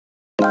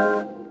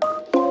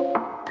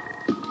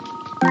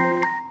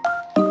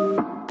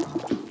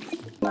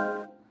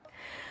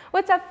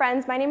What's up,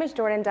 friends? My name is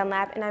Jordan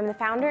Dunlap, and I'm the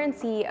founder and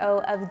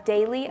CEO of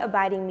Daily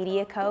Abiding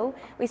Media Co.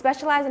 We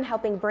specialize in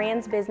helping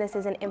brands,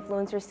 businesses, and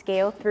influencers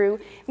scale through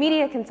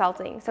media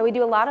consulting. So we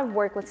do a lot of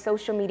work with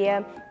social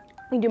media.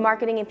 We do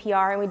marketing and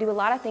PR, and we do a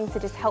lot of things to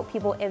just help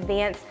people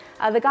advance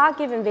the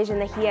God-given vision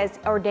that He has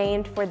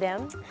ordained for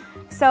them.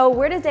 So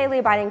where does daily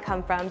abiding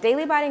come from?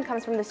 Daily abiding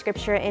comes from the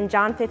scripture in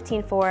John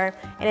 15:4,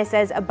 and it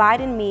says,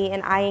 "Abide in me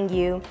and I in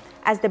you,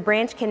 as the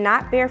branch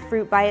cannot bear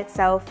fruit by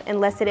itself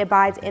unless it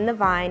abides in the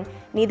vine,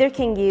 neither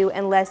can you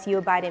unless you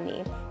abide in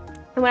me."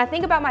 And when I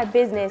think about my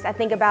business, I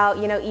think about,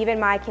 even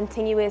my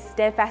continuous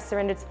steadfast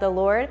surrender to the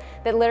Lord,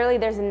 that literally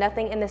there's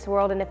nothing in this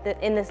world and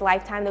in this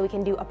lifetime that we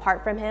can do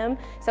apart from Him.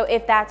 So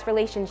if that's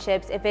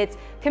relationships, if it's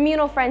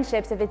communal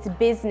friendships, if it's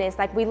business,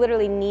 like we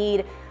literally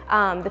need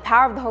the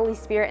power of the Holy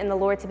Spirit and the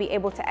Lord to be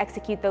able to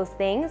execute those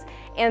things.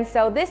 And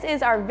so this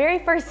is our very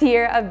first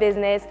year of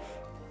business.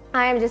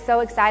 I am just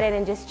so excited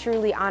and just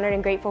truly honored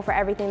and grateful for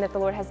everything that the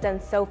Lord has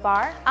done so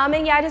far.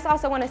 And yeah, I just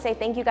also want to say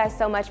thank you guys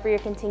so much for your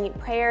continued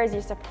prayers,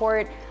 your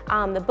support,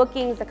 the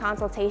bookings, the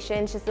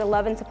consultations, just the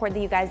love and support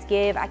that you guys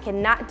give. I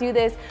cannot do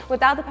this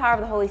without the power of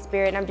the Holy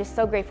Spirit, and I'm just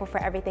so grateful for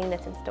everything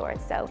that's in store.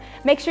 So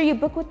make sure you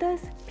book with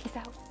us. Peace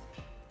out.